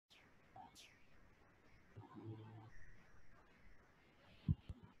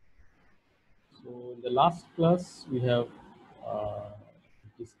In the last class, we have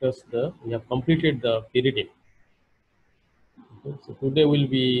we have completed the pyridine. Okay, so today we'll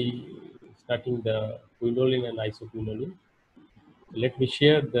be starting the quinoline and isoquinoline. Let me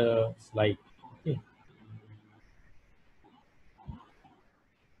share the slide. Okay,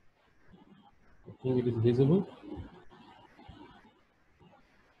 I think it is visible.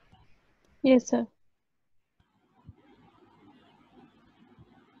 Yes, sir.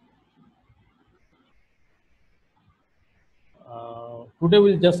 Today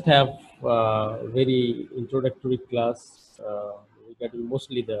we'll just have very introductory class regarding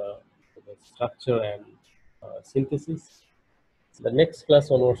mostly the structure and synthesis. The next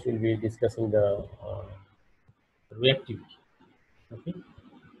class onwards we'll be discussing the reactivity. Okay.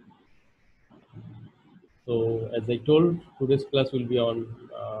 So as I told, today's class will be on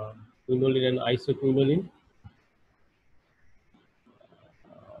quinoline and isoquinoline.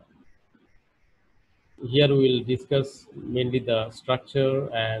 Here we will discuss mainly the structure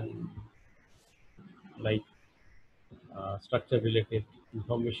and like structure related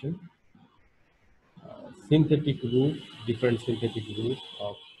information, synthetic group, different synthetic groups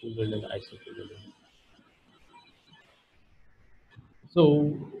of quinoline and isoquinoline.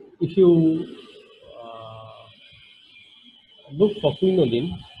 So if you look for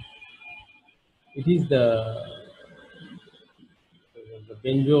quinoline, it is the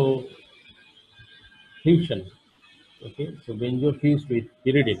benzo fusion. Okay, so benzo fused with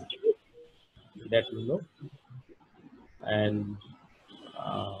pyridine, that you know, and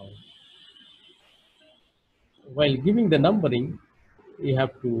uh, while giving the numbering, you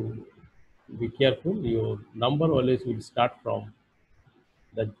have to be careful. Your number always will start from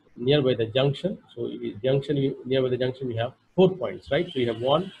the nearby the junction. So nearby the junction, we have 4 points, right? So you have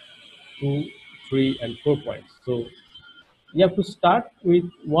 1, 2, 3, and 4 points. So you have to start with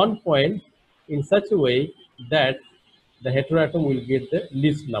 1 point in such a way that the heteroatom will get the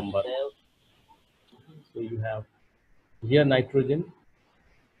least number. So you have here nitrogen.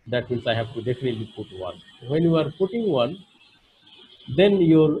 That means I have to definitely put 1. When you are putting 1, then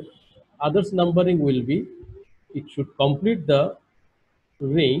your others numbering will be, it should complete the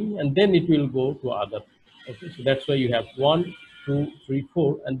ring and then it will go to other. Okay, so that's why you have 1, 2, 3,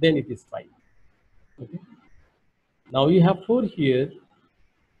 4, and then it is 5. Okay, now you have 4 here,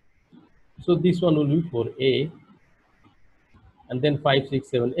 so this one will be for A, and then 5, 6,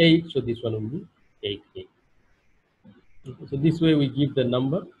 7, 8, so this one will be 8A. Okay, so this way we give the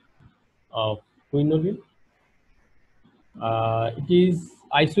number of quinoline. It is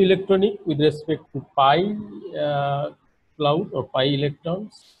isoelectronic with respect to pi cloud or pi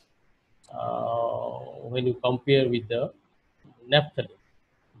electrons when you compare with the naphthalene.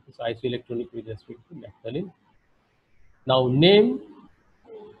 It's isoelectronic with respect to naphthalene. Now name,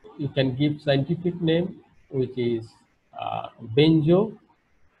 you can give scientific name, which is benzo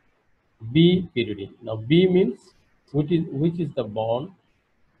B pyridine. Now B means which is the bond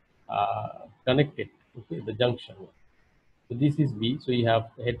connected, okay, the junction. So this is B. So you have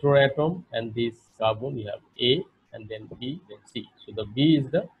heteroatom and this carbon, you have A and then B, then C. So the B is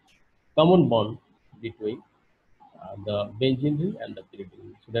the common bond between the benzene ring and the pyridine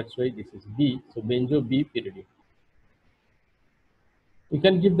ring. So that's why this is B. So benzo B pyridine. You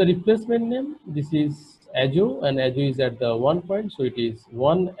can give the replacement name. This is azo, and azo is at the 1 point. So it is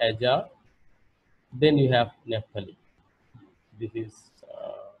 1 aza. Then you have naphthalene. This is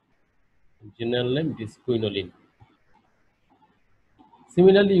general name. This is quinoline.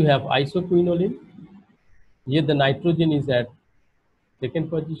 Similarly, you have isoquinoline. Here the nitrogen is at second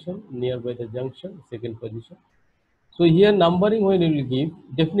position, nearby the junction, second position. So here numbering when you will give,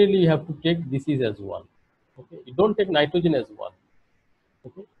 definitely you have to take this is as 1. Okay, you don't take nitrogen as 1.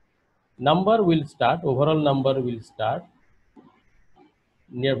 Okay, number will start, overall number will start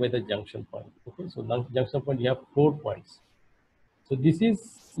nearby the junction point. Okay, so junction point you have 4 points. So this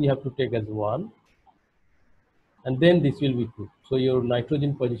is you have to take as 1, and then this will be 2. So your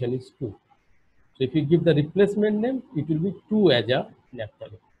nitrogen position is 2. So if you give the replacement name, it will be 2 as a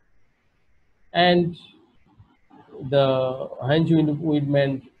naphthalene. And the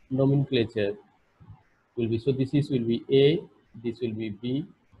Heinz-Widman nomenclature will be, so this is will be A, this will be B,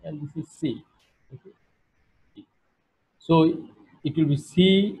 and this is C. Okay. So it will be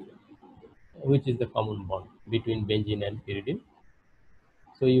C, which is the common bond between benzene and pyridine.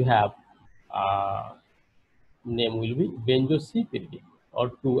 So you have name will be benzo C pyridine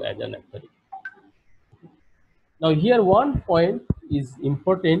or 2 as an naphthalene. Now here one point is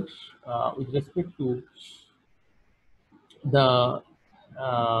important with respect to the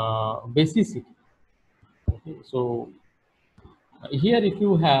basicity. Okay, so here if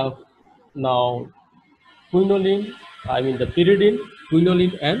you have Now, quinoline, I mean the pyridine,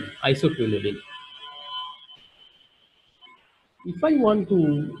 quinoline, and isoquinoline. If I want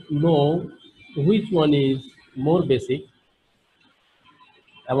to know which one is more basic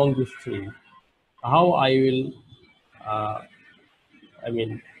among these three, how I will, uh, I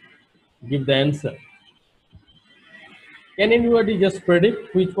mean, give the answer. Can anybody just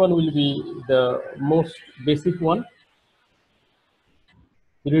predict which one will be the most basic one?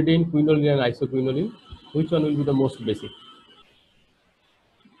 Pyridine, quinoline, and isoquinoline. Which one will be the most basic?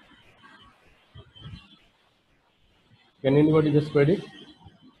 Can anybody just predict?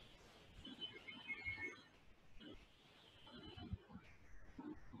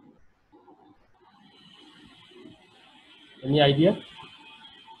 Any idea?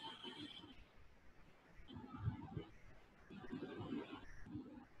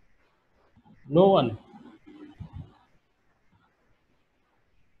 No one.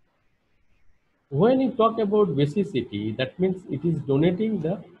 When you talk about basicity, that means it is donating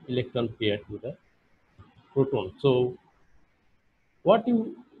the electron pair to the proton. So what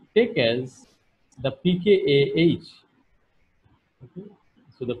you take as the pKAH. Okay?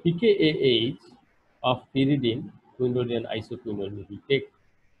 So the pKAH of pyridine, quinoline, and isoquinoline, we take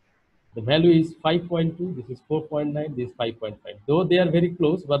the value is 5.2, this is 4.9, this is 5.5. Though they are very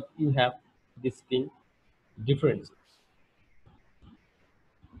close, but you have distinct difference.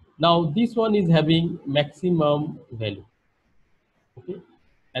 Now this one is having maximum value, okay,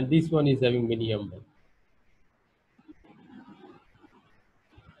 and this one is having minimum value.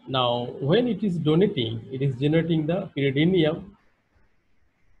 Now when it is donating, it is generating the pyridinium.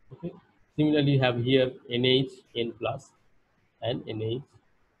 Okay. Similarly, you have here NH N plus and NH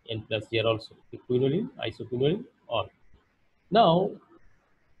N plus here also. The quinoline, isoquinoline, all. Now,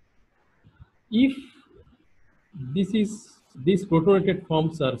 if these protonated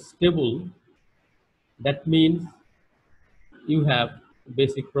forms are stable, that means you have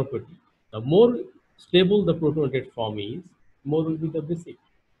basic property. The more stable the protonated form is, more will be the basic,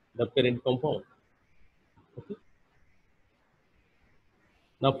 the parent compound. Okay.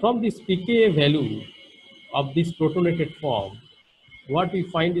 Now from this pKa value of this protonated form, what we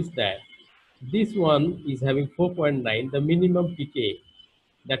find is that this one is having 4.9, the minimum pKa.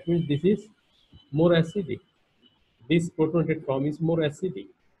 That means this is more acidic. This protonated form is more acidic.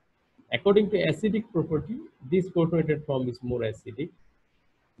 According to acidic property, this protonated form is more acidic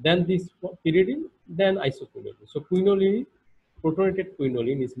than this pyridine, than isoquinoline. So quinoline, protonated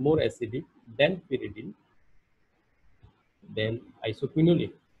quinoline is more acidic than pyridine, than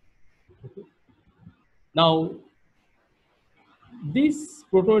isoquinoline. Okay. Now, this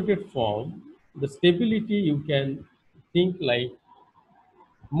protonated form, the stability you can think like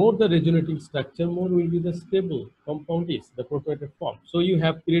more the resonating structure, more will be the stable compound is the protonated form. So you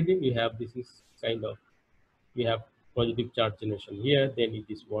have pyridine, you have this is kind of, we have positive charge generation here, then it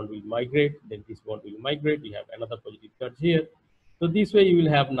is bond will migrate, then this bond will migrate, you have another positive charge here. So this way you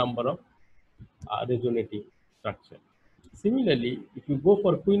will have number of resonating structure. Similarly, if you go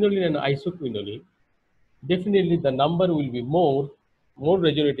for quinoline and isoquinoline, definitely the number will be more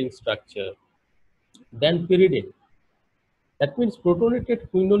resonating structure than pyridine. That means protonated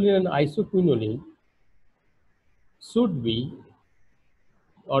quinoline and isoquinoline should be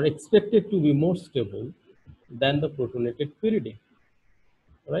or expected to be more stable than the protonated pyridine,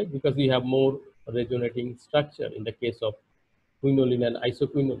 right? Because we have more resonating structure in the case of quinoline and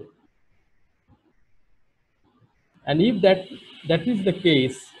isoquinoline. And if that is the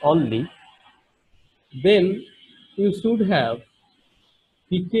case only, then you should have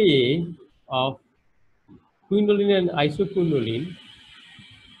pKa of quinoline and isoquinoline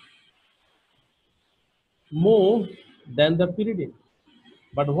more than the pyridine.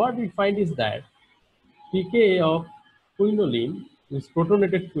 But what we find is that pKa of quinoline, is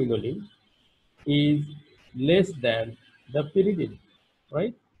protonated quinoline, is less than the pyridine,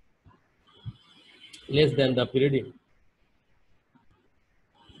 right? Less than the pyridine.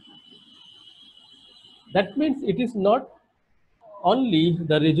 That means it is not only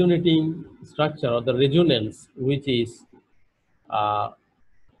the resonating structure or the resonance uh,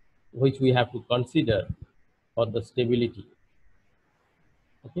 which we have to consider for the stability.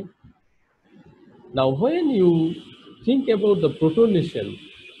 Okay. Now, when you think about the protonation,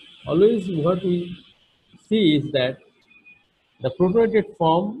 always what we see is that the protonated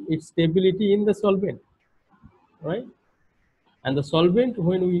form its stability in the solvent, right? And the solvent,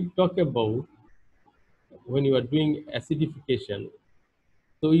 when we talk about when you are doing acidification,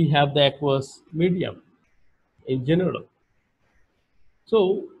 so we have the aqueous medium in general.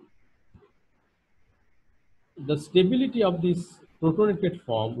 So the stability of this protonated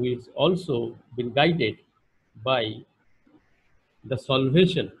form will also been guided by the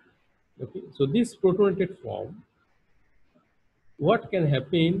solvation. Okay, so this protonated form, what can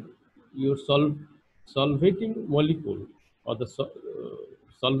happen? Your solvating molecule or the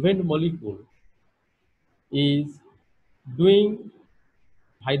solvent molecule is doing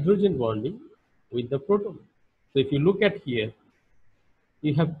hydrogen bonding with the proton. So if you look at here,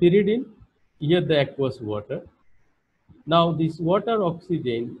 you have pyridine, here the aqueous water. Now this water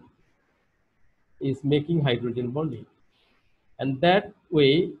oxygen is making hydrogen bonding, and that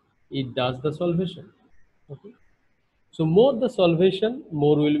way it does the solvation. Okay. So more the solvation,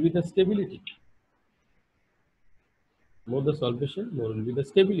 more will be the stability. More the solvation, more will be the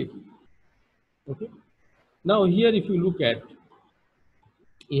stability. Okay. Now here if you look at,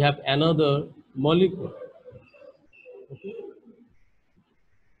 you have another molecule. Okay.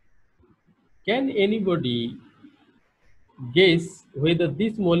 Can anybody guess whether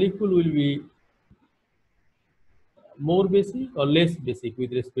this molecule will be more basic or less basic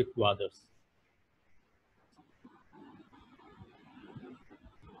with respect to others?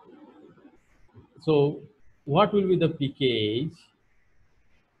 So what will be the pKa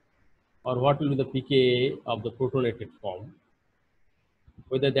or what will be the pKa of the protonated form,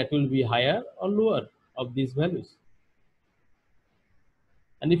 whether that will be higher or lower of these values?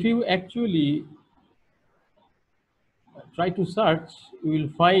 And if you actually try to search, you will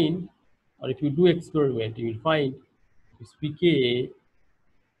find, or if you do experiment, you will find this pKa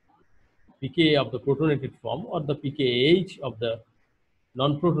of the protonated form or the pKa of the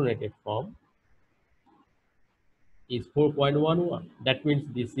non-protonated form is 4.11. That means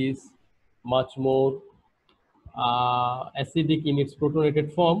this is much more acidic in its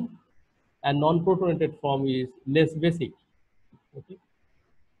protonated form, and non-protonated form is less basic, okay,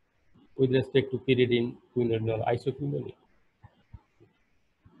 with respect to pyridine, quinine, or isoquinone.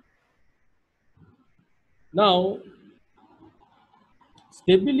 Now,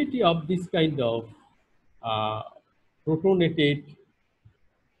 stability of this kind of uh, protonated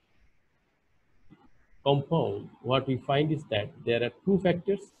compound, what we find is that there are two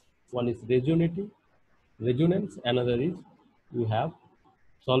factors. One is resonance, another is you have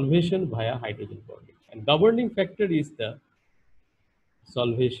solvation via hydrogen bonding. And governing factor is the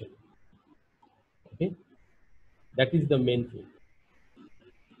solvation. Okay, that is the main thing.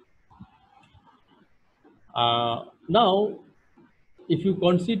 Now, if you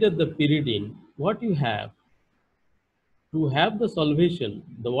consider the pyridine, what you have to have the solvation,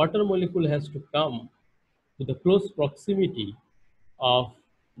 the water molecule has to come to the close proximity of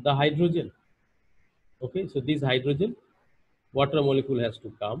the hydrogen. Okay, so this hydrogen water molecule has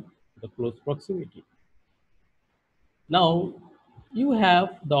to come to the close proximity. Now, you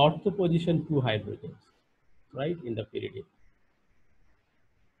have the ortho position two hydrogens, right, in the pyridine.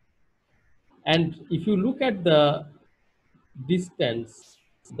 And if you look at the distance,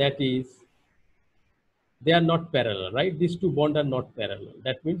 that is, they are not parallel, right? These two bonds are not parallel.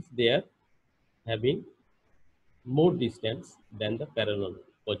 That means they are having more distance than the parallel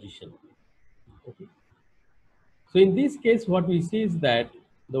position. Okay. So in this case, what we see is that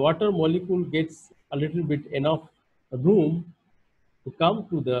the water molecule gets a little bit enough room to come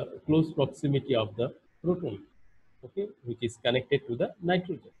to the close proximity of the proton, okay, which is connected to the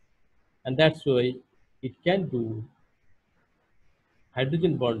nitrogen. And that's why it can do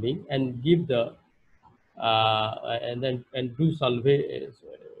hydrogen bonding and give the and do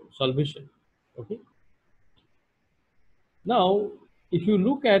solvation. Okay. Now, if you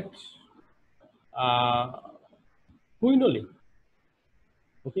look at uh, quinoline,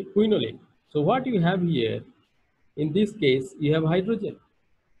 okay, quinoline. So what you have here, in this case, you have hydrogen,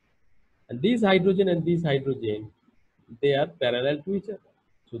 and these hydrogen, they are parallel to each other.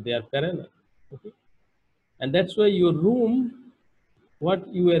 So they are parallel. Okay, and that's why your room, what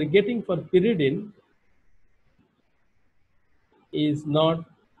you are getting for pyridine, is not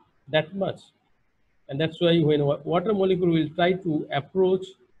that much. And that's why when water molecule will try to approach,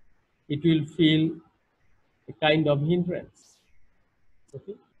 it will feel a kind of hindrance.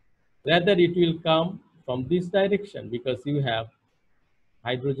 Okay? Rather, it will come from this direction because you have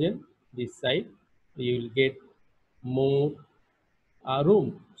hydrogen this side, you will get more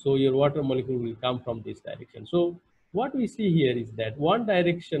room. So your water molecule will come from this direction. So what we see here is that one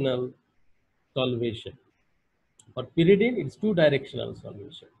directional solvation. For pyridine, it's two directional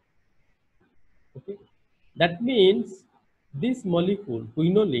solution. Okay, that means this molecule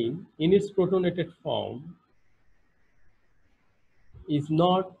quinoline in its protonated form is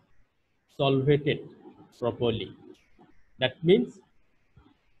not solvated properly. That means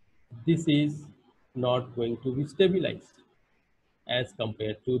this is not going to be stabilized. as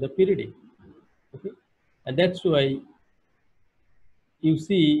compared to the pyridine. Okay, and that's why you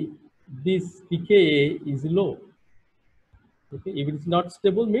see this pKa is low. Okay, if it is not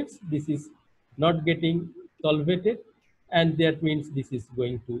stable means this is not getting solvated, and that means this is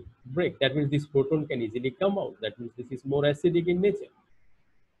going to break. That means this proton can easily come out. That means this is more acidic in nature.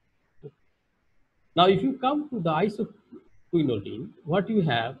 Now, if you come to the isoquinoline, what you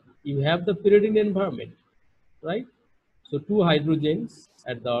have the pyridine environment, right? So two hydrogens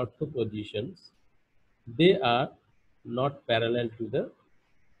at the ortho positions, they are not parallel to the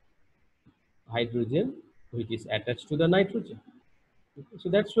hydrogen which is attached to the nitrogen. Okay, so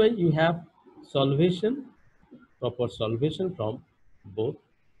that's why you have solvation, proper solvation from both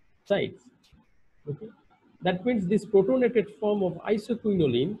sides. Okay, that means this protonated form of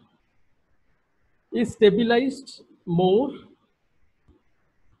isoquinoline is stabilized more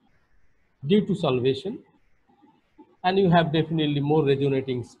due to solvation, and you have definitely more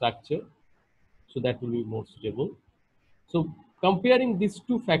resonating structure, so that will be more stable. So comparing these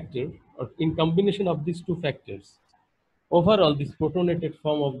two factors, or in combination of these two factors, overall this protonated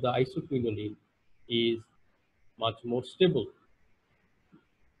form of the isoquinoline is much more stable.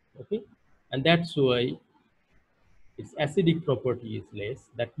 Okay, and that's why its acidic property is less.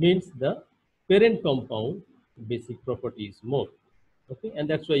 That means the parent compound basic property is more. Okay, and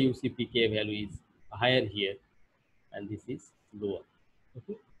that's why you see pK value is higher here, and this is lower.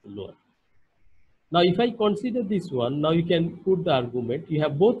 Okay, lower. Now, if I consider this one, now you can put the argument. You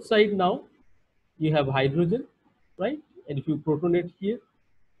have both sides now. You have hydrogen, right? And if you protonate here,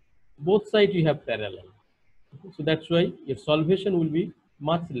 both sides you have parallel. Okay, so that's why your solvation will be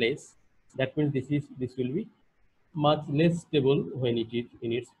much less. That means this will be much less stable when it is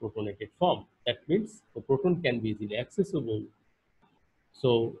in its protonated form. That means the proton can be easily accessible.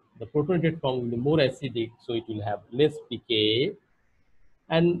 So the protonated form will be more acidic, so it will have less pKa,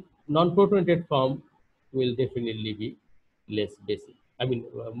 and non-protonated form will definitely be less basic. I mean,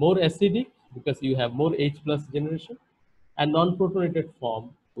 more acidic because you have more H plus generation, and non-protonated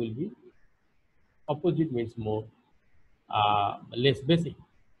form will be opposite, means more less basic.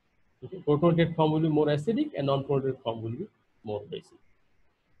 Okay? Protonated form will be more acidic, and non-protonated form will be more basic.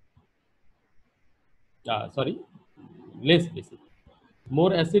 Sorry, less basic.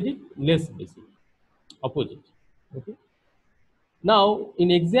 More acidic, less basic. Opposite. Okay. Now,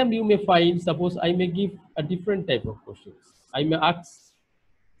 in exam, you may find, suppose I may give a different type of questions. I may ask,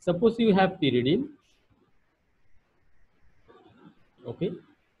 suppose you have pyridine, okay,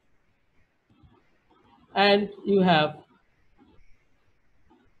 and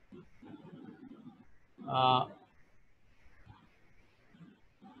uh,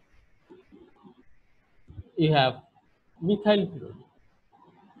 you have methyl pyridine,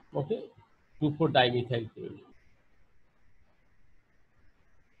 okay, 2,4-dimethyl pyridine.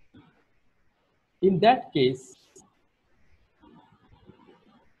 In that case,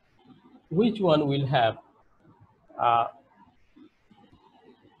 which one will have, uh,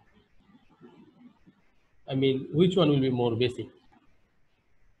 I mean, which one will be more basic?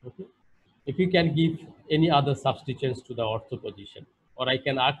 Okay. If you can give any other substituents to the ortho position, or I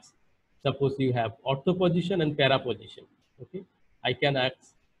can ask, suppose you have ortho position and para position. Okay, I can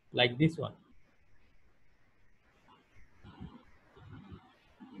ask like this one.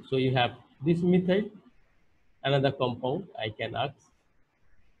 So you have this methyl, another compound. I can ask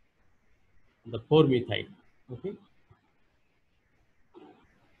the 4-methyl. Okay,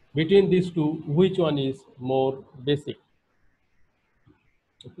 between these two, which one is more basic?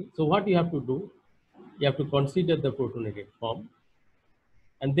 Okay, so what you have to do, you have to consider the protonated form,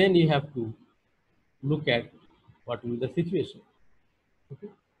 and then you have to look at what will be the situation.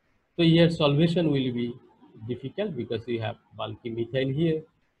 Okay. So here solvation will be difficult because you have bulky methyl here,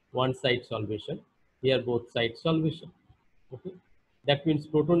 one side solvation, here both sides solvation. Okay. That means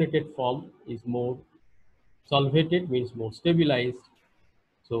protonated form is more solvated, means more stabilized.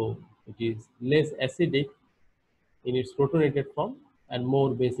 So it is less acidic in its protonated form and more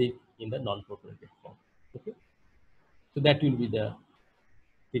basic in the non-protonated form. Okay. So that will be the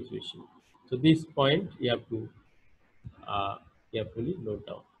situation. So this point you have to carefully note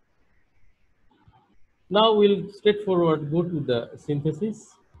down. Now we'll straightforward go to the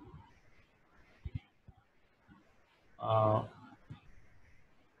synthesis. Uh,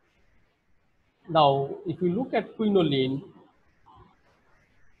 Now, if you look at quinoline,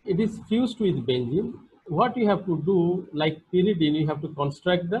 it is fused with benzene. What you have to do, like pyridine, you have to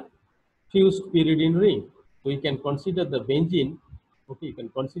construct the fused pyridine ring. So you can consider the benzene. Okay, you can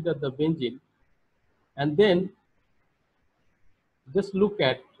consider the benzene, and then just look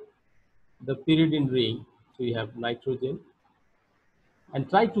at the pyridine ring. So you have nitrogen, and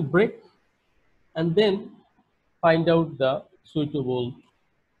try to break, and then find out the suitable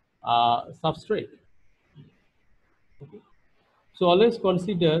substrate. So always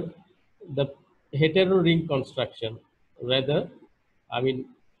consider the hetero ring construction rather, I mean,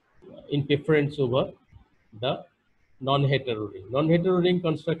 in preference over the non-hetero ring. Non-hetero ring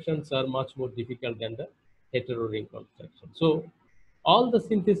constructions are much more difficult than the hetero ring construction. So all the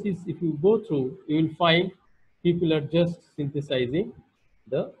synthesis, if you go through, you will find people are just synthesizing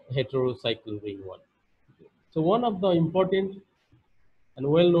the heterocycle ring one. So one of the important and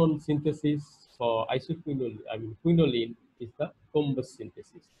well-known synthesis for isoquinoline, I mean quinoline, is the combus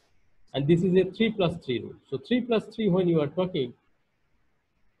synthesis. And this is a 3+3 rule. So 3+3, when you are talking,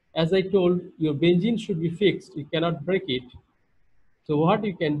 as I told, your benzene should be fixed. You cannot break it. So what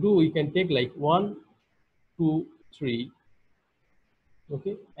you can do, you can take like 1, 2, 3,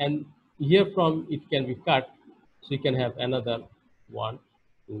 okay, and here from it can be cut. So you can have another 1,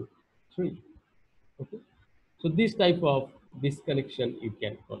 2, 3, okay. So this type of disconnection you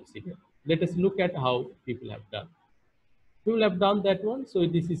can consider. Let us look at how people have done. People have done that one. So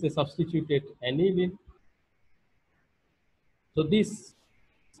this is a substituted aniline. So this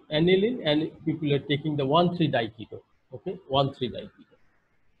aniline, and people are taking the 1,3-diketo, okay, 1,3-diketo.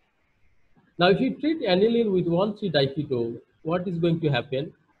 Now, if you treat aniline with 1,3-diketo, what is going to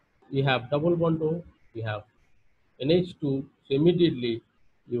happen? You have double bond O, you have NH2, so immediately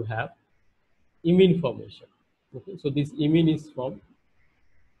you have imine formation. Okay, so this imine is formed,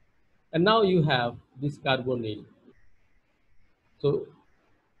 and now you have this carbonyl. So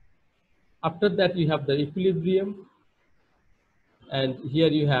after that, you have the equilibrium, and here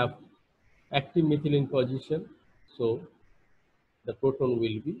you have active methylene position. So the proton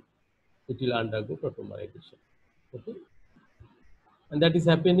will be, it will undergo protomerization. Okay, and that is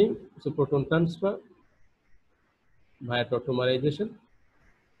happening. So proton transfer via tautomerization,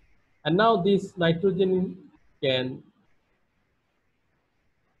 and now this nitrogen can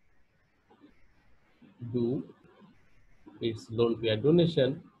do its lone pair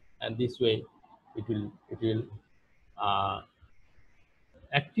donation, and this way it will uh,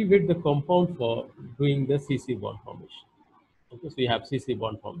 activate the compound for doing the CC bond formation. Okay, so you have CC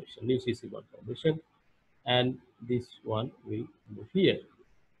bond formation, new CC bond formation, and this one will move here.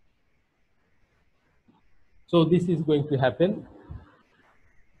 So this is going to happen.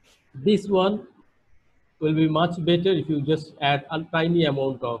 This one will be much better if you just add a tiny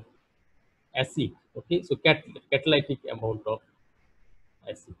amount of acid. Okay, so catalytic amount of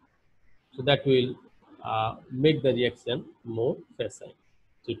acid. So that will make the reaction more facile.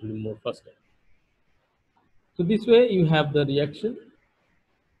 So it will be more faster. So this way you have the reaction,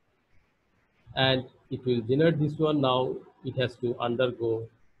 and it will generate this one. Now it has to undergo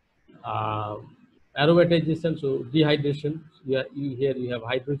aromatization, so dehydration. Here you have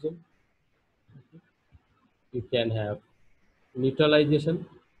hydrogen. You can have neutralization,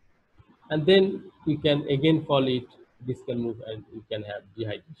 and then you can again fall it. This can move, and you can have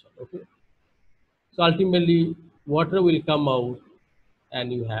dehydration. Okay. So ultimately, water will come out,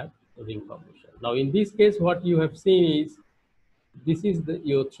 and you have ring formation. Now, in this case, what you have seen is this is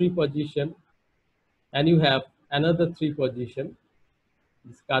your 3 position, and you have another 3 position.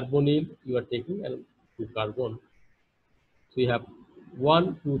 This carbonyl you are taking, and 2 carbon. So you have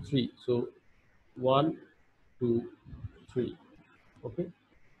 1, 2, 3. So 1, 2, 3. Okay.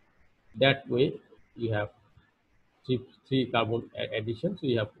 That way you have three carbon addition. So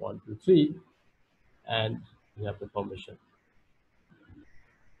you have 1, 2, 3, and you have the formation.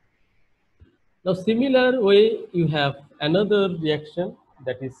 Now, similar way, you have another reaction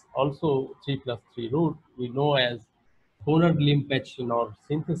that is also 3+3 route, we know as Honard-Limpach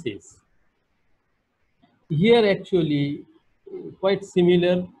synthesis. Here, actually, quite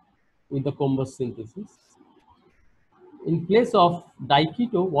similar with the combus synthesis. In place of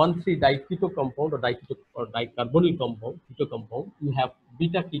diketo, 1,3-diketo compound, or diketo or dicarbonyl compound, keto compound, you have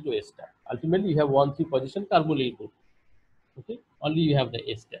beta keto ester. Ultimately, you have 1,3 position carbonyl group. Okay, only you have the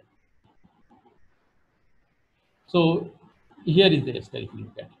ester. So here is the ester if you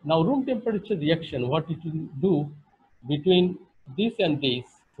look at. Now room temperature reaction, what it will do between this and this,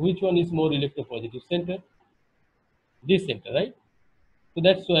 which one is more electropositive center? This center, right? So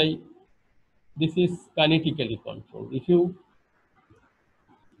that's why this is kinetically controlled. If you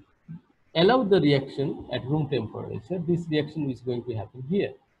allow the reaction at room temperature, this reaction is going to happen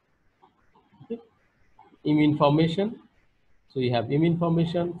here. Okay? Imine formation. So you have imine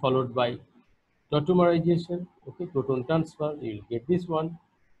formation followed by tautomerization, okay, proton transfer, you will get this one.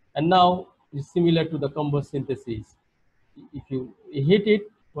 And now it's similar to the combus synthesis. If you hit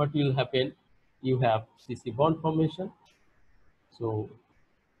it, what will happen? You have CC bond formation. So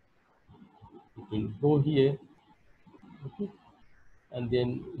It will go here, okay, and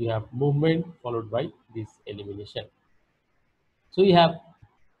then you have movement followed by this elimination. So you have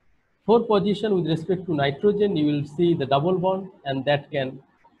four position with respect to nitrogen. You will see the double bond, and that can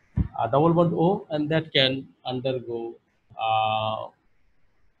double bond O, and that can undergo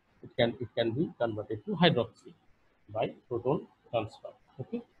it can be converted to hydroxy by proton transfer.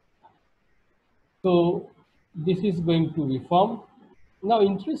 Okay, so this is going to be formed. Now,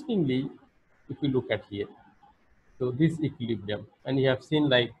 interestingly, if you look at here, so this equilibrium, and you have seen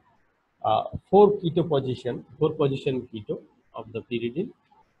like four position keto of the pyridine,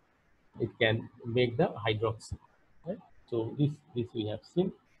 it can make the hydroxy. Right? So this we have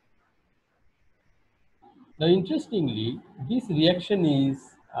seen. Now, interestingly, this reaction is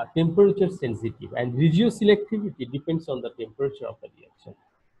temperature sensitive, and regioselectivity depends on the temperature of the reaction.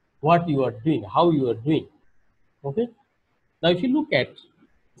 What you are doing, how you are doing. Okay. Now, if you look at,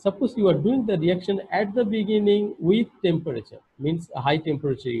 suppose you are doing the reaction at the beginning with temperature, means a high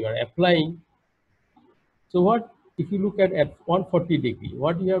temperature you are applying. So, what if you look at 140 degree?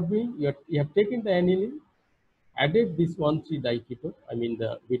 What you are doing? You have taken the aniline, added this 1,3-diketo, I mean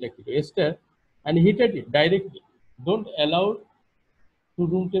the beta keto ester, and heated it directly. Don't allow to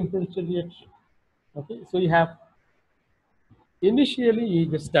room temperature reaction. Okay, so you have initially you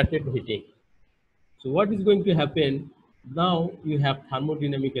just started heating. So what is going to happen now? You have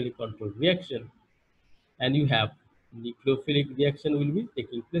thermodynamically controlled reaction, and you have nucleophilic reaction will be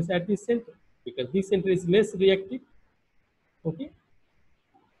taking place at this center, because this center is less reactive. Okay,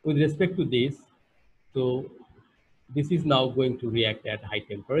 with respect to this, so this is now going to react at high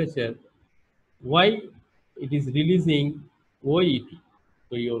temperature. Why? It is releasing OET,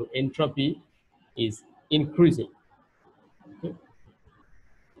 so your entropy is increasing. Okay?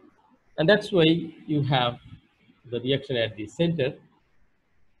 And that's why you have the reaction at the center.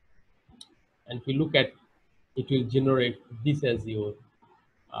 And if you look at, it will generate this as your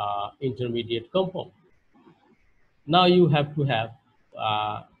intermediate compound. Now you have to have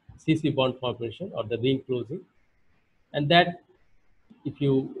CC bond formation or the ring closing, and that if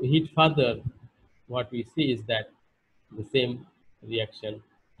you hit further, what we see is that the same reaction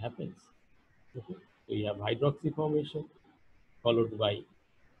happens. Okay? So you have hydroxy formation followed by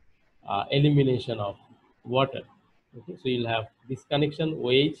elimination of water. Okay? So you'll have this connection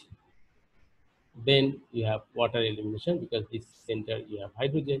OH, then you have water elimination, because this center you have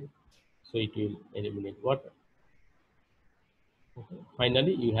hydrogen, so it will eliminate water. Okay.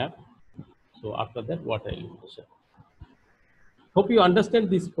 Finally, you have, so after that, water elimination. Hope you understand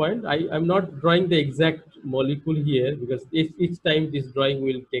this point. I'm not drawing the exact molecule here, because each time this drawing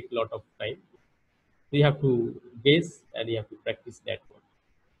will take a lot of time. So you have to guess and you have to practice that one.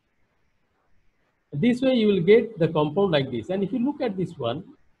 This way you will get the compound like this. And if you look at this one,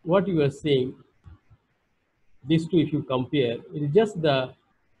 what you are seeing, these two, if you compare, it is just the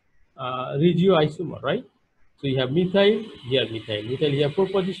regioisomer, right? So you have methyl, here methyl. Methyl here 4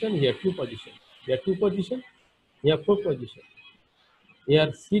 position, here 2 position. Here 2 position, here 4 position.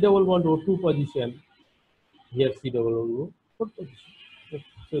 Here C double bond O2 position, here C double bond O 4 position. Okay.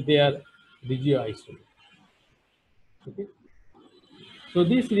 So they are regioisomer. Okay. So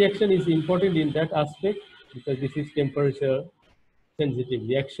this reaction is important in that aspect, because this is temperature sensitive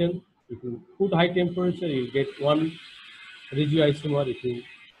reaction. If you put high temperature, you get one regioisomer. If you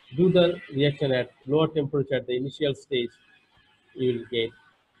do the reaction at lower temperature at the initial stage, you will get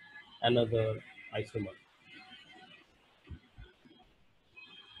another isomer.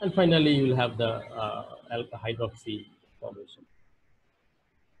 And finally, you will have the hydroxy formation.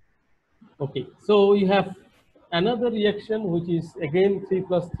 Okay, so you have another reaction which is again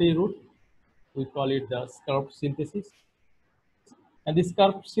 3+3 route. We call it the Scarp synthesis. And this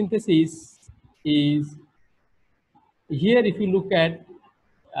Scarp synthesis is here, if you look at,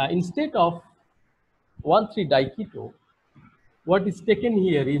 instead of 1,3-diketo, what is taken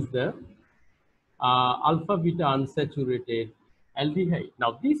here is the alpha beta unsaturated aldehyde.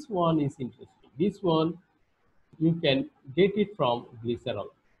 Now, this one is interesting. This one you can get it from glycerol.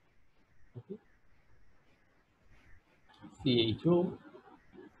 Okay. CHO.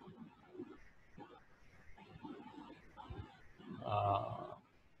 Uh,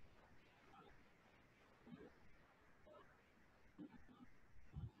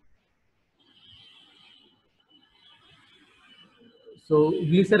 so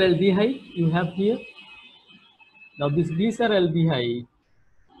glyceraldehyde you have here. Now this glyceraldehyde,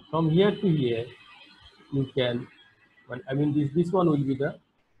 from here to here, you can, I mean this one will be the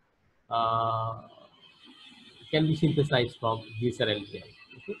uh, can be synthesized from glyceraldehyde.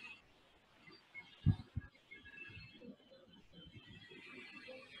 Okay.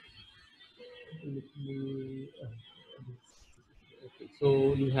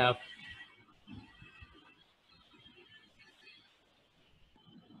 So you have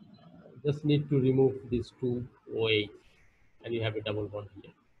just need to remove these two OH and you have a double bond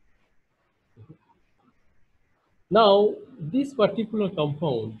here. Now, this particular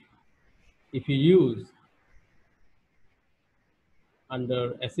compound, if you use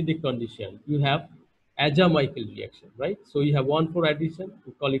under acidic condition, you have Azamichael reaction, right? So you have 1,4 addition,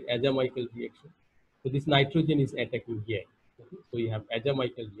 we call it Azamichael reaction. So this nitrogen is attacking here. Okay? So you have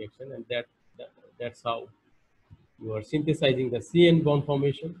Azamichael reaction, and that's how you are synthesizing the CN bond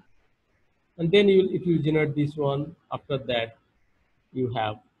formation. And then it will generate this one. After that, you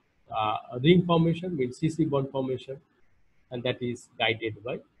have a ring formation, means CC bond formation, and that is guided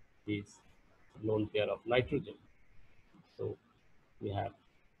by this lone pair of nitrogen. So we have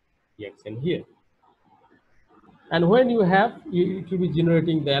reaction here. And when you have, it will be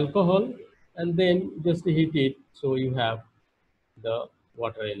generating the alcohol, and then just heat it. So you have the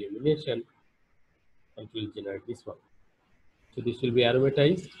water elimination, and it will generate this one. So this will be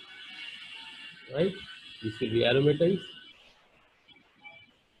aromatized, right? This will be aromatized.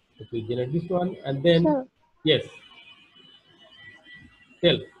 It will generate this one, and then, Sir, yes,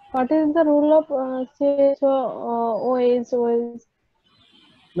 tell. what is the rule of CHO, OH?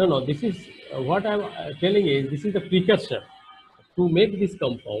 No, no, this is what I'm telling is this is the precursor. To make this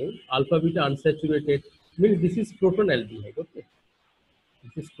compound, alpha beta unsaturated, means this is proton aldehyde, okay?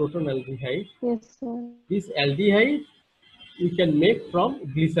 This is proton aldehyde. Yes, sir. This aldehyde you can make from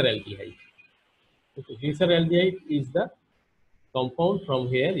glyceraldehyde. Okay, glyceraldehyde is the compound from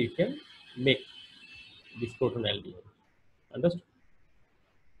here you can make this proton aldehyde. Understood?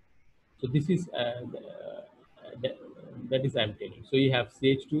 So this is that, that is I am telling. So you have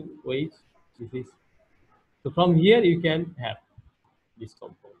CH2OH. This is so from here you can have this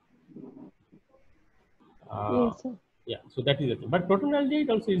compound. Uh, Yes, sir. yeah, so that is the thing. But proton aldehyde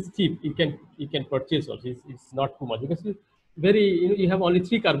also is cheap. You can purchase also. It's not too much because it's very you have only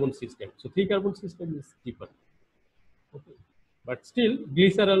 3 carbon system. So 3 carbon system is cheaper. Okay. But still,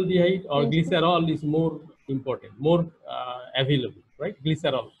 glyceraldehyde or Yes, sir. glycerol is more important, more available, right?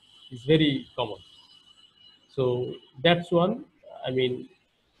 Glycerol is very common. So that's one. I mean,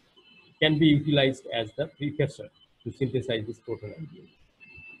 can be utilized as the precursor to synthesize this proton aldehyde.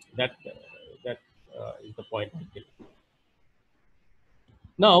 That is the point I get.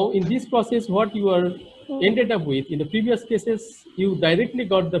 Now, in this process, what you are Mm, ended up with in the previous cases, you directly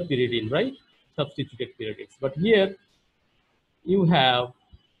got the pyridine, right? Substituted pyridines. But here you have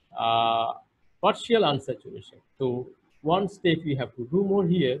uh, partial unsaturation. So one step you have to do more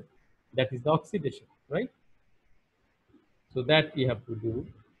here, that is the oxidation, right? So that you have to do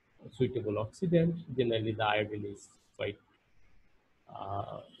a suitable oxidant. Generally, the iodine is quite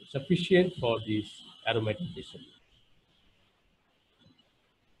uh, sufficient for this aromatization.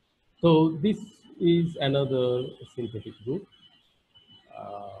 So this is another synthetic group,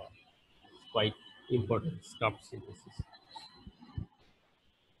 quite important stuff synthesis.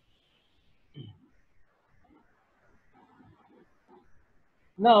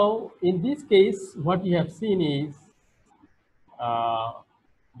 Now, in this case, what you have seen is uh,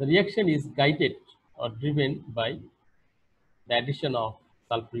 the reaction is guided or driven by the addition of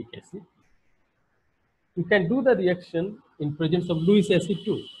sulfuric acid. You can do the reaction in presence of Lewis acid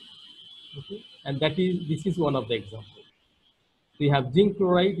too, okay? And this is one of the examples. So you have zinc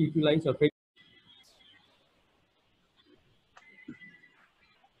chloride utilized or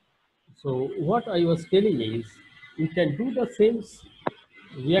so what I was telling is you can do the same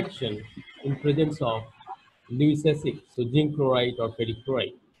reaction in presence of Lewis acid, so zinc chloride or ferric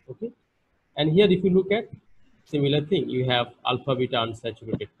chloride, okay? And here if you look at similar thing, you have alpha beta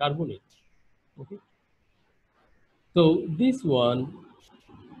unsaturated carbonate, okay? So this one,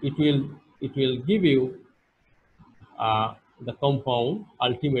 it will give you the compound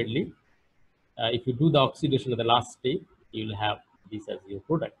ultimately. If you do the oxidation of the last step, you will have this as your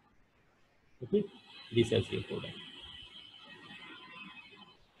product, okay? This as your product.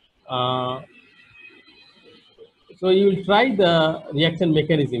 Uh, so you will try the reaction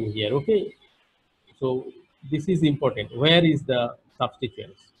mechanism here, okay? So this is important. Where is the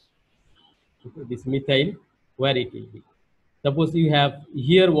substituents? Okay, this methyl, where it will be. Suppose you have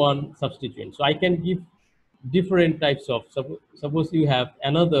here one substituent. So I can give different types of, suppose you have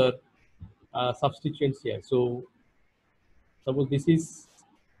another substituents here. So suppose this is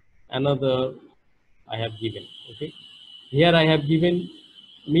another I have given, okay. Here I have given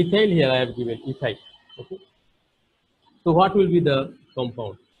methyl, here I have given ethyl, okay. So what will be the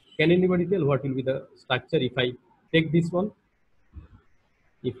compound? Can anybody tell what will be the structure if I take this one?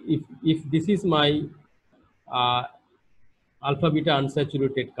 If this is my uh, alpha beta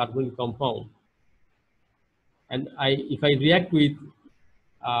unsaturated carbonyl compound, and if I react with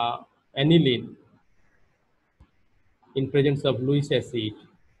aniline in presence of Lewis acid,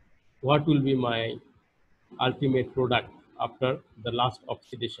 what will be my ultimate product after the last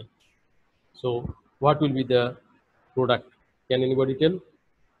oxidation? So what will be the product? Can anybody tell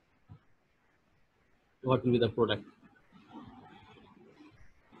what will be the product?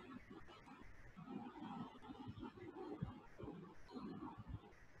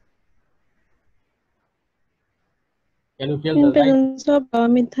 Can you tell In the right? presence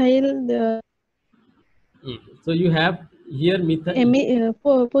of methyl, the So you have here methyl.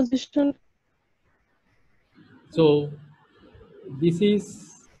 position So this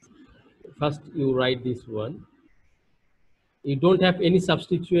is, first you write this one. You don't have any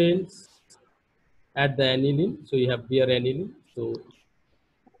substituents at the aniline, so you have here aniline. So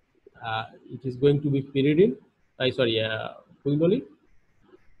it is going to be pyridine. Quinoline.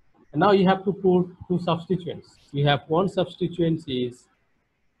 And now you have to put two substituents. You have one substituent is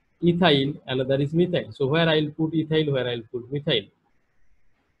ethyl, another is methyl. So where I'll put ethyl, where I'll put methyl.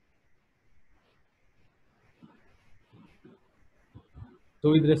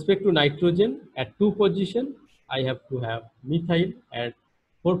 So with respect to nitrogen, at 2 position, I have to have methyl. At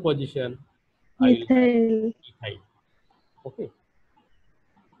 4 position, I will have methyl. ethyl. Okay.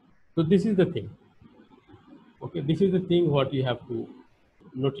 So this is the thing. Okay, this is the thing what you have to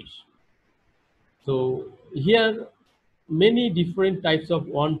notice. So here, many different types of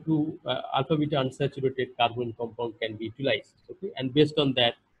 1,2 alpha beta unsaturated carbon compound can be utilized. Okay, and based on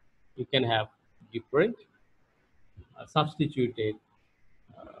that, you can have different substituted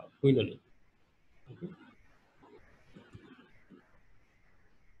quinolane. Okay.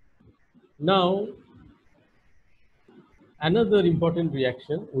 Now, another important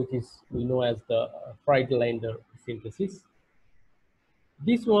reaction, which is we know as the Friedlander synthesis.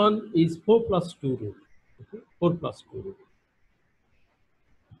 This one is 4 plus 2 route. Okay? 4 plus 2 route.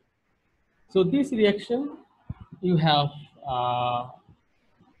 So this reaction, you have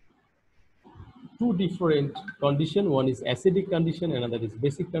two different condition. One is acidic condition, another is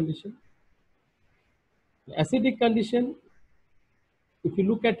basic condition. The acidic condition, if you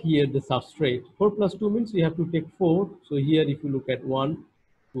look at here the substrate, 4 plus 2 means you have to take 4. So here if you look at 1,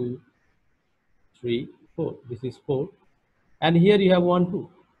 2, 3, 4, this is 4. And here you have 1, 2,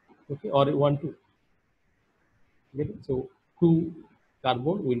 okay, or 1, 2. Okay? So 2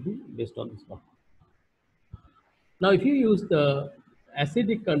 carbon will be based on this one. Now if you use the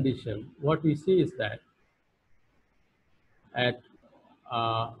acidic condition, what we see is that at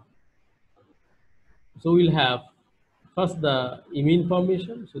so we'll have first the imine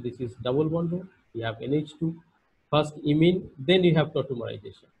formation. So this is double bond. You have NH2, first imine, then you have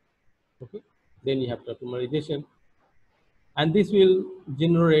tautomerization. Okay, then you have tautomerization, and this will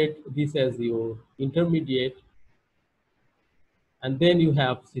generate this as your intermediate, and then you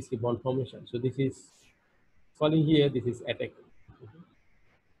have CC bond formation. So this is calling here. This is attack.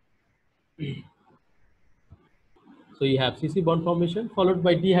 Okay. So you have CC bond formation followed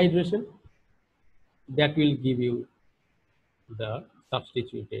by dehydration. That will give you the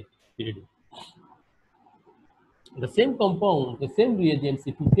substituted pyridine. The same compound, the same reagents,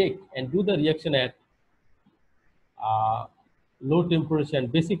 if you take and do the reaction at low temperature and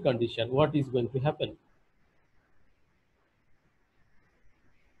basic condition, what is going to happen?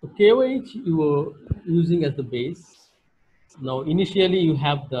 So KOH you are using as the base. Now initially you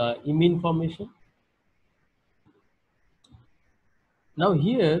have the imine formation. Now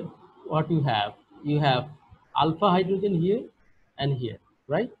here what you have alpha hydrogen here and here,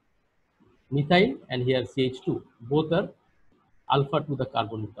 right? Methyl and here CH2, both are alpha to the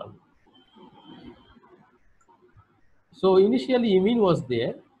carbonyl carbon. So initially imine was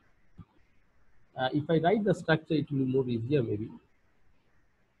there. If I write the structure, it will be more easier maybe.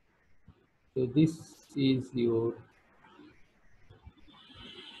 So this is your,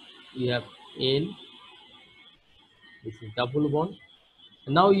 you have N, this is double bond.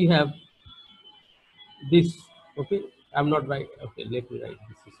 And now you have this, okay, I'm not right, okay, let me write,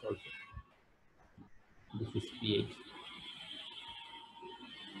 this is also, this is pH.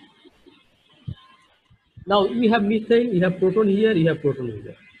 Now you have methane, you have proton here, you have proton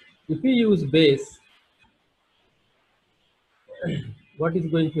here. If we use base, what is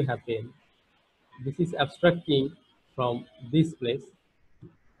going to happen? This is abstracting from this place,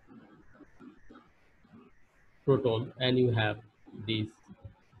 proton, and you have this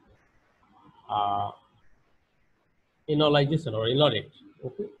uh, enolization or enolate,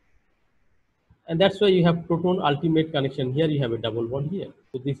 okay? And that's why you have proton ultimate connection here, you have a double bond here.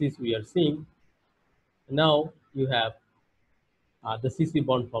 So this is we are seeing. Now you have the CC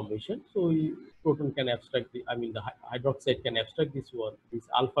bond formation. So proton can abstract the, I mean the hydroxide can abstract this one, this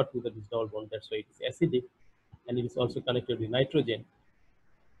alpha to the this double bond. That's why it is acidic, and it is also connected with nitrogen.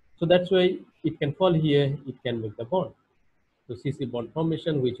 So that's why it can fall here. It can make the bond. So CC bond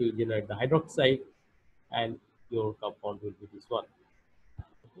formation, which will generate the hydroxide, and your compound will be this one.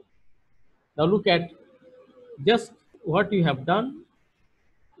 Now look at just what you have done.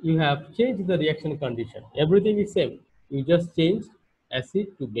 You have changed the reaction condition. Everything is same. You just changed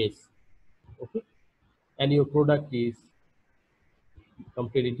acid to base. Okay, and your product is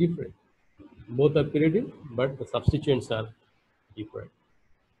completely different. Both are pyridine, but the substituents are different.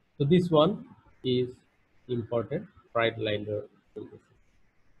 So this one is important, pride liner synthesis.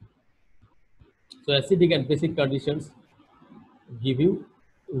 So acidic and basic conditions give you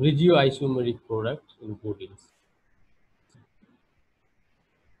regioisomeric product in proteins.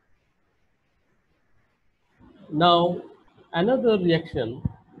 Now another reaction,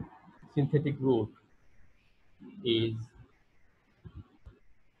 synthetic route, is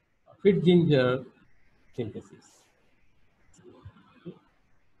fit ginger synthesis.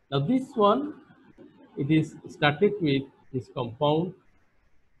 Now this one, it is started with this compound.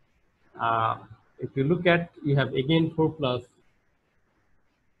 Uh, if you look at, you have again 4 plus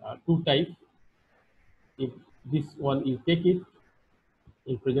 2 type. If this one you take it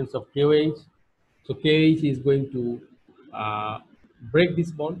in presence of KOH, so KOH is going to break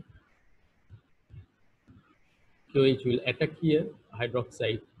this bond. KOH will attack here,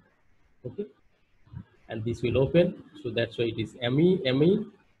 hydroxide, okay, and this will open. So that's why it is Me,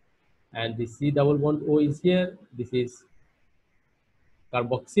 and the C double bond O is here. This is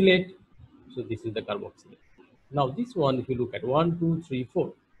carboxylate. So this is the carboxylate. Now this one, if you look at 1, 2, 3,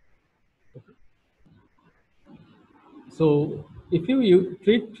 4. So if you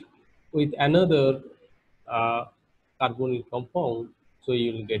treat with another carbonyl compound, so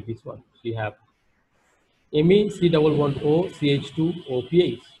you will get this one. So you have Me C double bond O CH2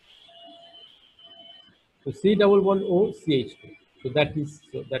 OPH. So C double bond O CH2. So that means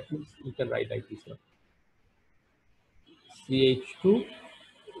you can write like this one. CH2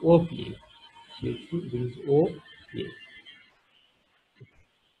 OPH. CH2, this is OPH.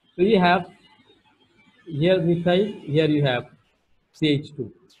 So you have here methyl, here you have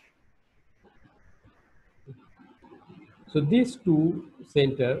CH2. So these two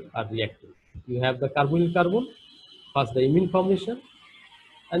center are reactive. You have the carbonyl carbon, first the imine formation,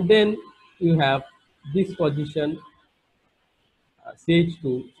 and then you have this position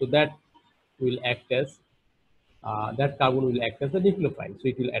CH2. So that will act as that carbon will act as the nucleophile. So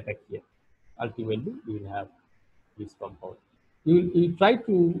it will attack here. Ultimately, you will have this compound. You try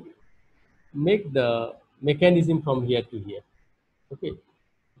to make the mechanism from here to here. Okay,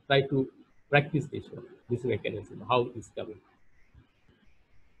 try to practice this one, this mechanism, how it is coming.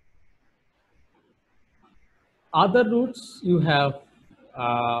 Other routes you have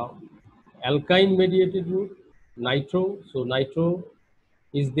uh, alkyne mediated route, nitro. So nitro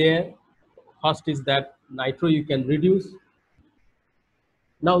is there. First is that nitro you can reduce.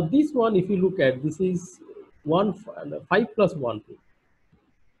 Now this one, if you look at, this is 5 plus 1,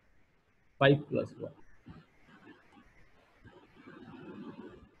 5 plus 1.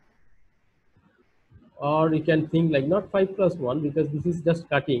 Or you can think like not 5 plus 1 because this is just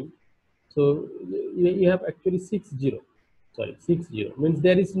cutting. So you have actually 6 0. Sorry, 6 0 means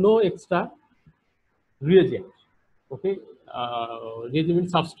there is no extra reagent. Okay, reagent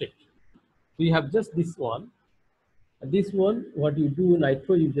means substrate. So you have just this one. And this one, what you do,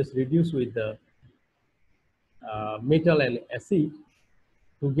 nitro, you just reduce with the metal and acid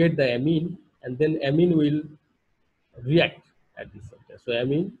to get the amine, and then amine will react at this center. So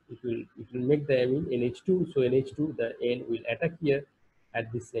amine, it will make the amine NH2. So NH2, the N will attack here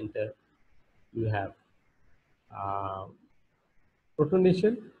at this center. You have uh,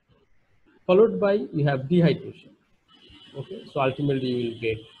 protonation, followed by you have dehydration. Okay, so ultimately you will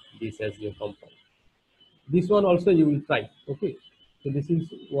get this as your compound. This one also you will try. Okay, so this is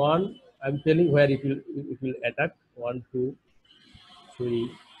one. I'm telling where it will attack. 1, 2,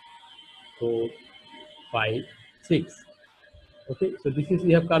 3, 4, 5, 6. Okay, so this is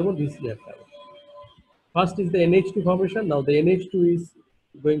you have carbon. This you have carbon. First is the NH2 formation. Now the NH2 is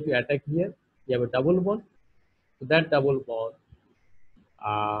going to attack here. You have a double bond. So that double bond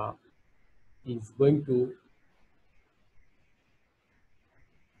uh, is going to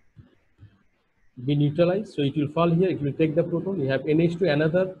be neutralized. So it will fall here. It will take the proton. You have NH2,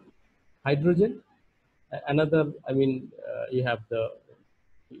 another hydrogen, another. I mean, you have the.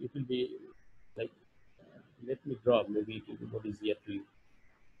 It will be like. Let me draw. Maybe it will be more easier to you.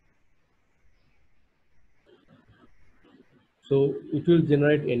 So it will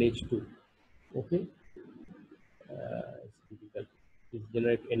generate NH2. Okay, it's difficult. It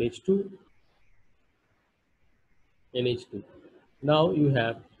generate NH2, NH2. Now you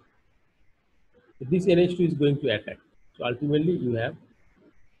have this NH2 is going to attack. So ultimately you have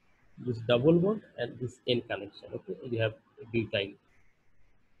this double bond and this N connection. Okay, you have butyl.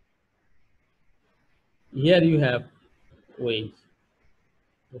 Here you have waves.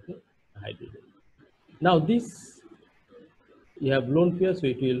 Okay, hydrogen. Now this you have lone pair, so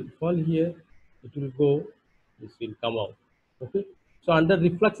it will fall here, it will go, this will come out. Okay, so under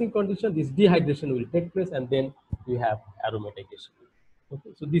refluxing condition, this dehydration will take place, and then we have aromatization. Okay,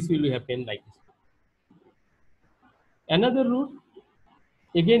 so this will happen like this. Another route,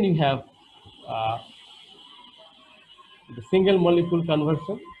 again you have uh, the single molecule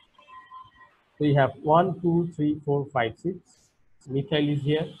conversion. So you have 1, 2, 3, 4, 5, 6. Methyl is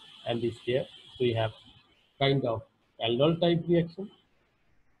here and is here. So you have kind of aldol type reaction.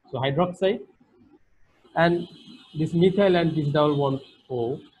 So hydroxide and this methyl and this double bond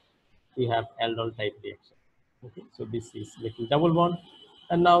O, we have aldol type reaction. Okay, so this is making double bond,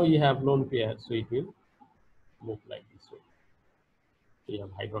 and now you have lone pair, so it will move like this way. So you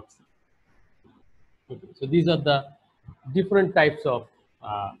have hydroxy. Okay, so these are the different types of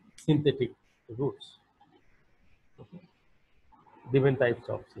synthetic routes. Okay, different types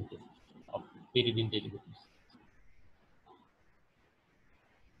of synthesis of pyridine derivatives.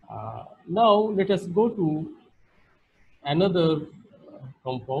 Now let us go to another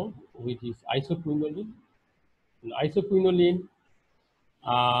compound, which is isoquinoline. In isoquinoline,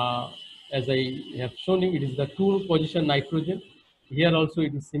 as I have shown you, it is the 2 position nitrogen. Here also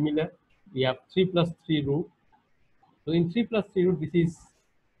it is similar. We have 3+3 root. So in 3+3 root, this is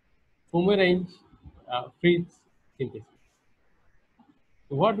Pomerange Fritz synthesis.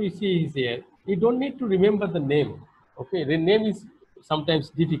 So what we see is here, you don't need to remember the name. Okay, the name is sometimes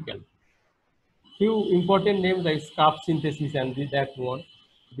difficult. Few important names like scarf synthesis and that one,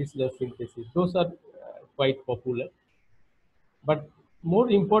 Bisler synthesis, those are quite popular. But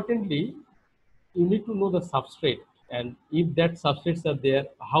more importantly, you need to know the substrate, and if that substrates are there,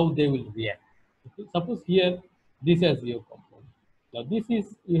 how they will react. Okay? Suppose here this is your compound. Now this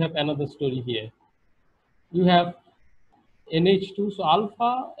is, you have another story here. You have NH2, so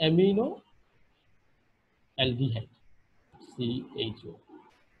alpha amino aldehyde, CHO.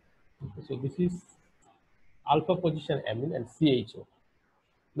 Okay, so this is alpha position amine and CHO.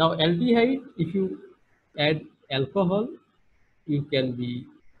 Now aldehyde, if you add alcohol, you can be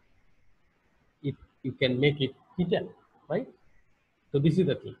it you can make it ketone, right? So this is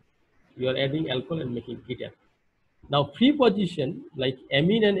the thing. You are adding alcohol and making ketone. Now free position like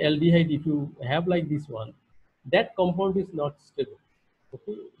amine and aldehyde, if you have like this one, that compound is not stable.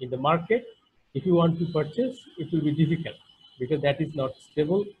 Okay, in the market, if you want to purchase, it will be difficult because that is not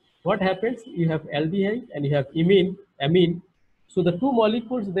stable. What happens? You have aldehyde and you have amine. So the two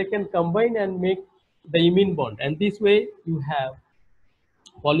molecules, they can combine and make the imine bond, and this way you have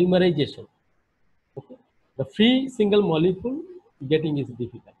polymerization. Okay, the free single molecule getting is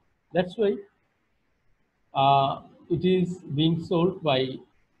difficult. That's why it is being sold by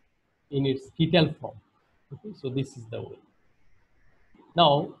in its ketal form. Okay, so this is the way.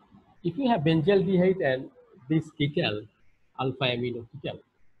 Now, if you have benzaldehyde and this ketal, alpha amino ketal,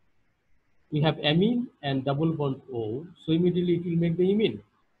 you have amine and double bond O, so immediately it will make the imine,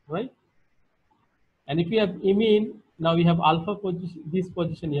 right? And if you have imine, now you have alpha position, this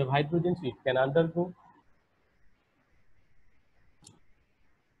position you have hydrogen, so it can undergo.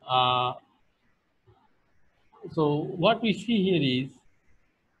 Uh, so what we see here is,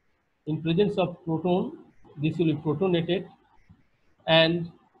 in presence of proton, this will be protonated, and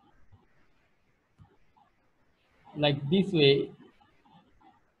like this way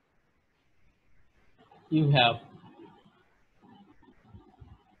you have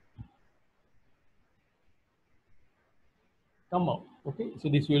come out. Okay, so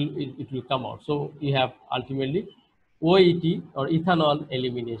this will it will come out. So you have ultimately OET or ethanol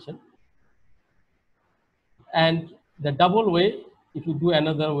elimination, and the double way, if you do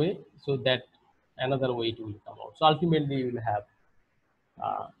another way, so that another way it will come out. So ultimately you will have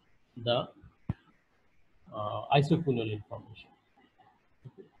uh, the isoquinoline formation.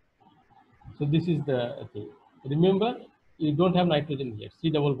 So this is the thing. Remember, you don't have nitrogen here. C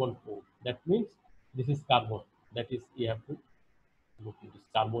double bond O. That means this is carbon. That is, you have to look into this.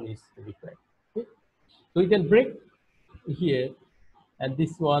 Carbon is required. Okay? So you can break here, and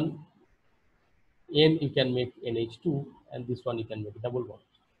this one N you can make NH2, and this one you can make double bond.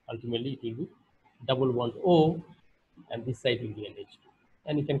 Ultimately, it will be double bond O, and this side will be NH2.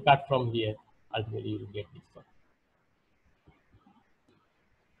 And you can cut from here. Ultimately, you will get this one.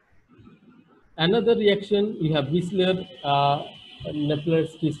 Another reaction, you have Wissler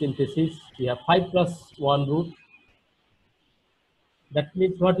Neplerski synthesis. You have 5 plus 1 root. That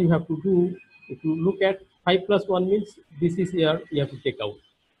means what you have to do, if you look at 5 plus 1 means this is here, you have to take out.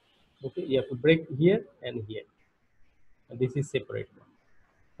 Okay, you have to break here and here. And this is separate one.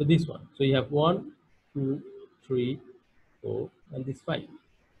 So this one. So you have 1, 2, 3, 4, and this 5.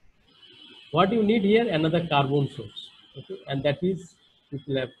 What you need here, another carbon source. Okay, and that is,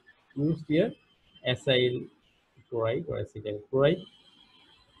 people have used here acyl chloride or acetyl chloride.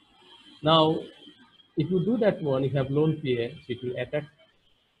 Now, if you do that one, you have lone pair, so it will attack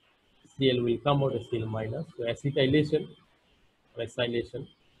Cl will come out as Cl minus, so acetylation or acylation,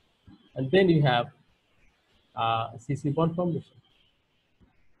 and then you have CC bond formation.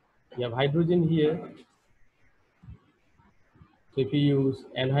 You have hydrogen here, so if you use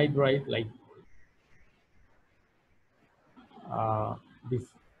anhydride like this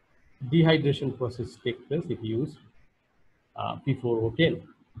dehydration process takes place, if you use P4O10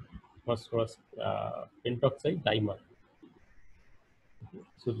 phosphorus pentoxide dimer.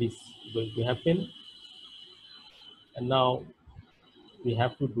 So this is going to happen, and now we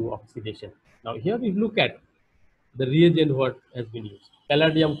have to do oxidation. Now here we look at the reagent what has been used,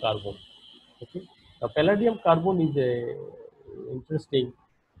 palladium carbon. Okay, now palladium carbon is a interesting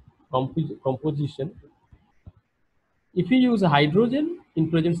composition. If you use hydrogen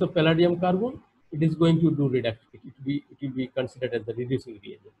in presence of palladium carbon, it is going to do reduction. It will be considered as the reducing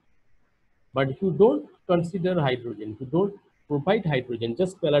reagent. But if you don't consider hydrogen, if you don't provide hydrogen,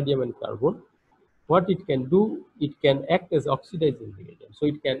 just palladium and carbon, what it can do, it can act as oxidizing reagent. So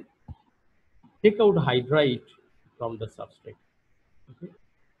it can take out hydride from the substrate. Okay?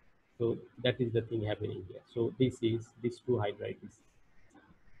 So that is the thing happening here. So this is these two hydrides.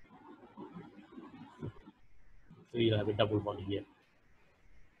 So you have a double bond here.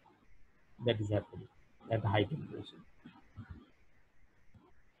 That is happening at high temperature.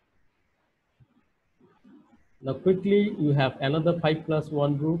 Now quickly you have another 5 plus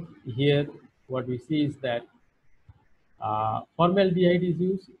 1 group. Here what we see is that formaldehyde is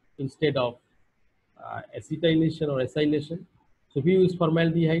used instead of acetylation or acylation. So if you use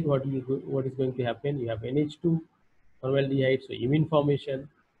formaldehyde, what is going to happen? You have NH2 formaldehyde, so imine formation.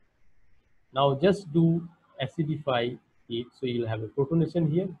 Now just do acidify it, so you'll have a protonation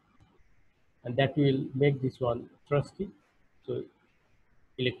here, and that will make this one trusty. So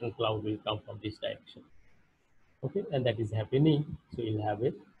electron cloud will come from this direction. Okay, and that is happening. So you'll have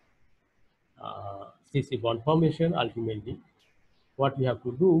a CC bond formation. Ultimately, what you have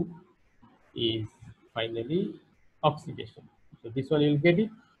to do is finally oxidation. So this one you'll get it,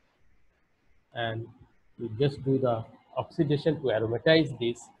 and you just do the oxidation to aromatize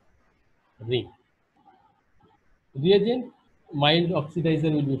this ring. Reagent, mild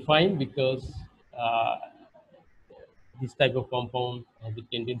oxidizer will be fine because uh, this type of compound has a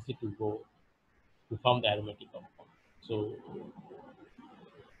tendency to go to form the aromatic compound. So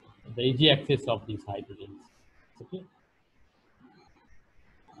the AG axis of these hydrogens. Okay.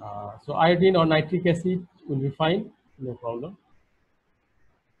 So iodine or nitric acid will be fine, no problem.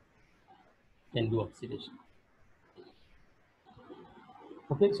 Can do oxidation.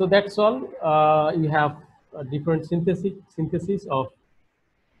 Okay, so that's all. You have a different synthesis of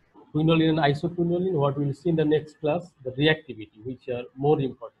quinoline and isoquinoline. What we'll see in the next class, the reactivity, which are more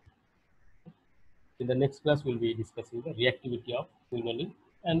important. In the next class, we'll be discussing the reactivity of quinoline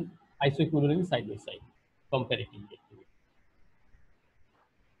and isoquinoline side by side, comparative reactivity.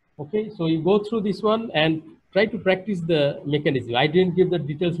 Okay, so you go through this one and try to practice the mechanism. I didn't give the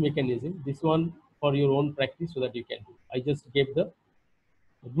details mechanism. This one for your own practice so that you can do. I just gave the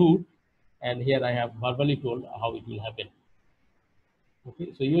root, and here I have verbally told how it will happen.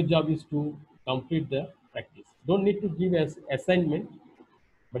 Okay, so your job is to complete the practice. Don't need to give as assignment,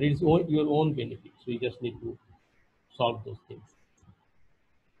 but it is your own benefit. So you just need to solve those things.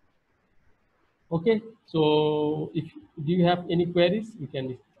 Okay, so if do you have any queries, we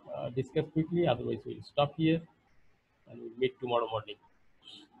can discuss quickly. Otherwise, we'll stop here and we'll meet tomorrow morning.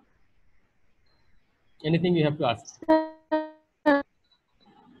 Anything you have to ask?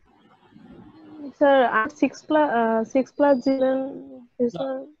 Sir, I'm 6 plus 0. This No.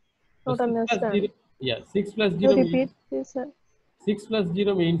 one So not 6 plus 0, understand. yeah, 6 plus You 0 means repeat this, sir. 6 plus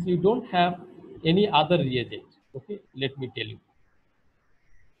 0 means you don't have any other reagent. Okay, let me tell you.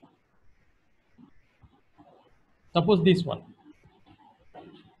 Suppose this one.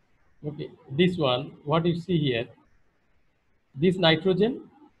 Okay, this one, what you see here, this nitrogen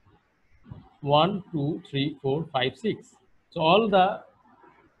 1, 2, 3, 4, 5, 6. So all the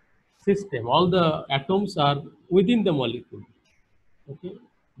system, all the atoms are within the molecule. Okay,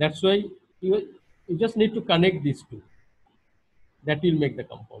 that's why you just need to connect these two. That will make the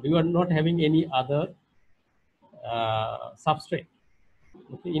compound. You are not having any other substrate.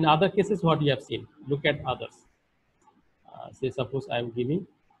 Okay. In other cases, what you have seen, look at others. Say suppose I am giving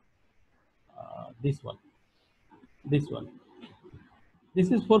this one, this one. This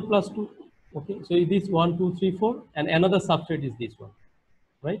is 4 plus 2. Okay, so this 1, 2, 3, 4, and another substrate is this one,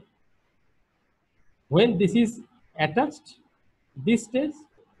 right? When this is attached, this stage,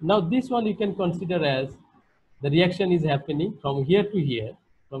 now this one you can consider as the reaction is happening from here to here,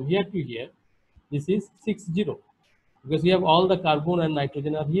 from here to here. This is 6, 0, because we have all the carbon and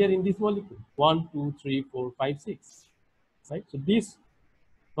nitrogen are here in this molecule. 1, 2, 3, 4, 5, 6, right? So this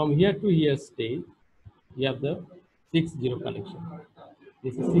from here to here stage, you have the 6, 0 connection.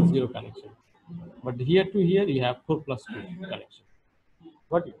 This is 6, 0 connection. But here to here, you have 4 plus 2 connection.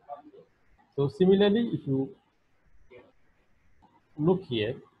 Got it? So similarly, if you look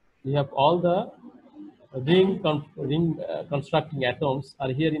here, you have all the ring constructing atoms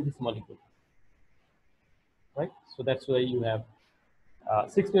are here in this molecule, right? So that's why you have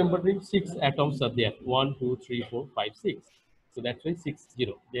 6-membered ring, 6 atoms are there. 1, 2, 3, 4, 5, 6. So that's why 6,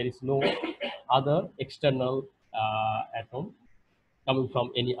 0. There is no other external atom coming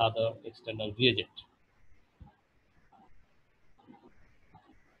from any other external reagent.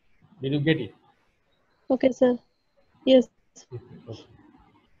 Did you get it? Okay, sir. Yes. Okay.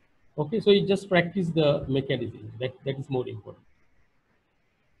 Okay, so you just practice the mechanism. That is more important.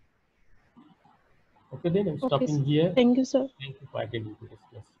 Okay, then I'm Okay, stopping sir. here. Thank you, sir. Thank you for attending to this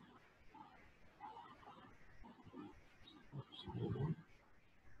class.